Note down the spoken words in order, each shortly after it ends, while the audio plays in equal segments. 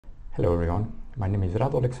Hello everyone, my name is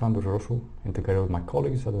Radu Alexandru Rosu, and together with my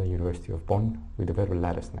colleagues at the University of Bonn, we developed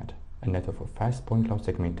LatticeNet, a network for fast point cloud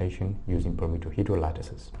segmentation using Permutohedral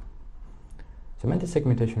lattices. Semantic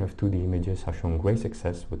segmentation of 2D images has shown great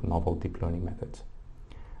success with novel deep learning methods.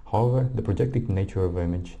 However, the projective nature of an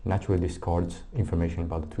image naturally discards information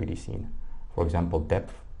about the 3D scene, for example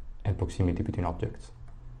depth and proximity between objects.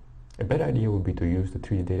 A better idea would be to use the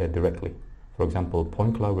 3D data directly, for example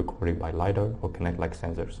point cloud recorded by LiDAR or Kinect-like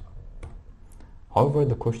sensors. However,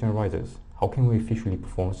 the question arises, how can we efficiently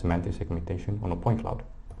perform semantic segmentation on a point cloud?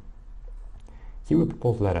 Here we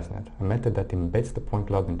propose LatticeNet, a method that embeds the point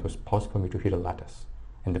cloud into a sparse Permutohedral lattice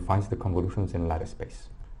and defines the convolutions in lattice space.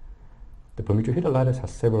 The Permutohedral lattice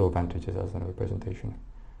has several advantages as a representation.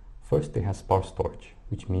 First, it has sparse storage,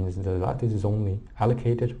 which means the lattice is only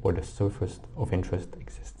allocated where the surface of interest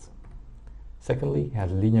exists. Secondly, it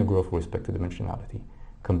has linear growth with respect to dimensionality,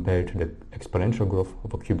 compared to the exponential growth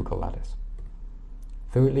of a cubical lattice.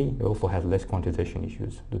 Thirdly, it also has less quantization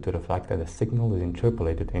issues due to the fact that the signal is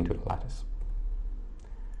interpolated into the lattice.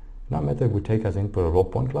 In our method, we take as input a raw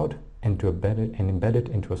point cloud and embed it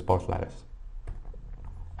into a sparse lattice.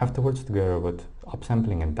 Afterwards, together with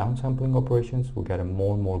upsampling and downsampling operations, we get a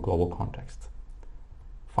more and more global context.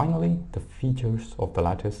 Finally, the features of the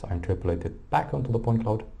lattice are interpolated back onto the point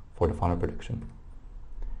cloud for the final prediction.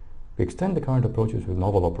 We extend the current approaches with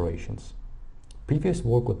novel operations. Previous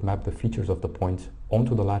work would map the features of the points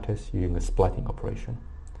onto the lattice using a splitting operation.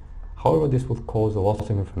 However, this would cause a loss of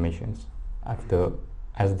information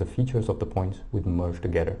as the features of the points would merge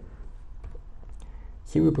together.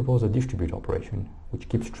 Here we propose a distribute operation, which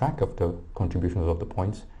keeps track of the contributions of the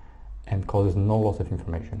points and causes no loss of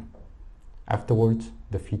information. Afterwards,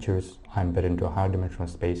 the features are embedded into a higher dimensional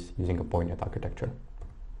space using a PointNet architecture.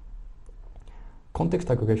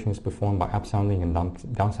 Context aggregation is performed by upsampling and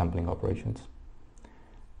downsampling operations.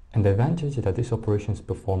 And the advantage is that these operations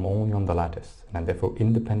perform only on the lattice and are therefore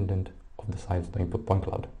independent of the size of the input point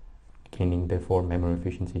cloud, gaining therefore memory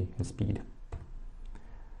efficiency and speed.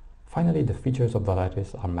 Finally, the features of the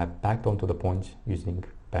lattice are mapped back onto the points using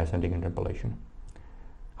ascending interpolation.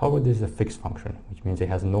 However, this is a fixed function, which means it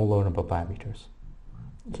has no learnable parameters.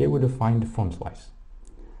 Here we define DeformSlice,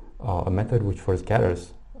 a method which first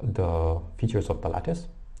gathers the features of the lattice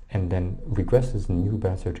and then regresses new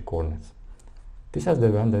Bern-Sergi coordinates. This has the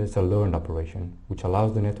advantage that it's a learned operation, which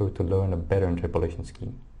allows the network to learn a better interpolation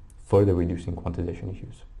scheme, further reducing quantization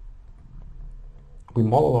issues. We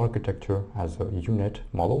model our architecture as a UNet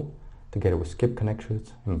model, together with skip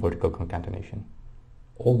connections and vertical concatenation.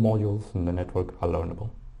 All modules in the network are learnable.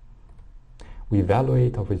 We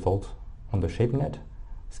evaluate our results on the ShapeNet,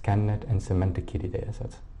 ScanNet, and semantically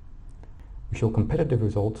datasets. We show competitive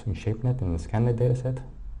results in ShapeNet and the ScanNet dataset.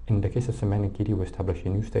 In the case of semantically, we establish a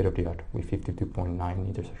new state-of-the-art with 52.9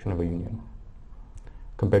 intersection over union.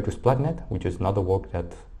 Compared to SplatNet, which is another work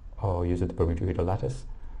that uses the Permutohedral lattice,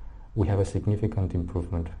 we have a significant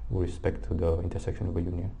improvement with respect to the intersection over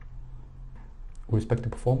union. With respect to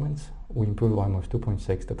performance, we improve by almost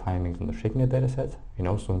 2.6 the timings on the ShapeNet dataset and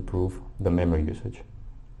also improve the memory usage.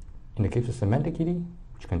 In the case of semantically,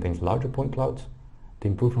 which contains larger point clouds, the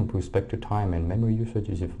improvement with respect to time and memory usage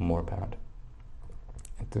is even more apparent.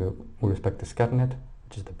 With respect to ScanNet,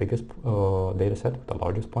 which is the biggest dataset with the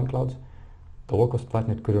largest point clouds, the work of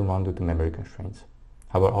SplatNet couldn't run due to memory constraints.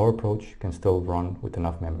 However, our approach can still run with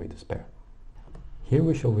enough memory to spare. Here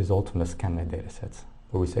we show results from the ScanNet datasets,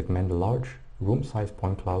 where we segment the large room-sized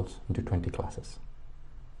point clouds into 20 classes.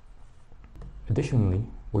 Additionally,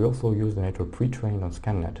 we also use the network pre-trained on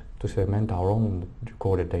ScanNet to segment our own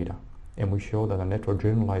recorded data, and we show that the network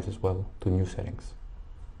generalizes well to new settings.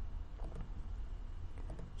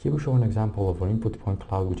 Here we show an example of an input point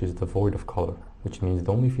cloud which is devoid of color, which means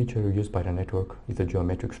the only feature used by the network is the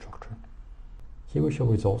geometric structure. Here we show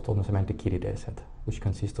results on the semantically dataset, which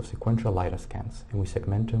consists of sequential LiDAR scans, and we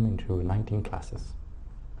segment them into 19 classes.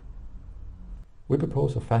 We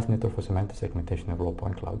propose a fast network for semantic segmentation of raw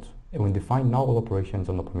point clouds, and we define novel operations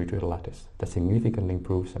on the Permutohedral lattice that significantly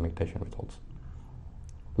improve segmentation results.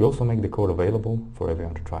 We also make the code available for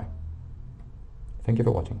everyone to try. Thank you for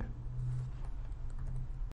watching.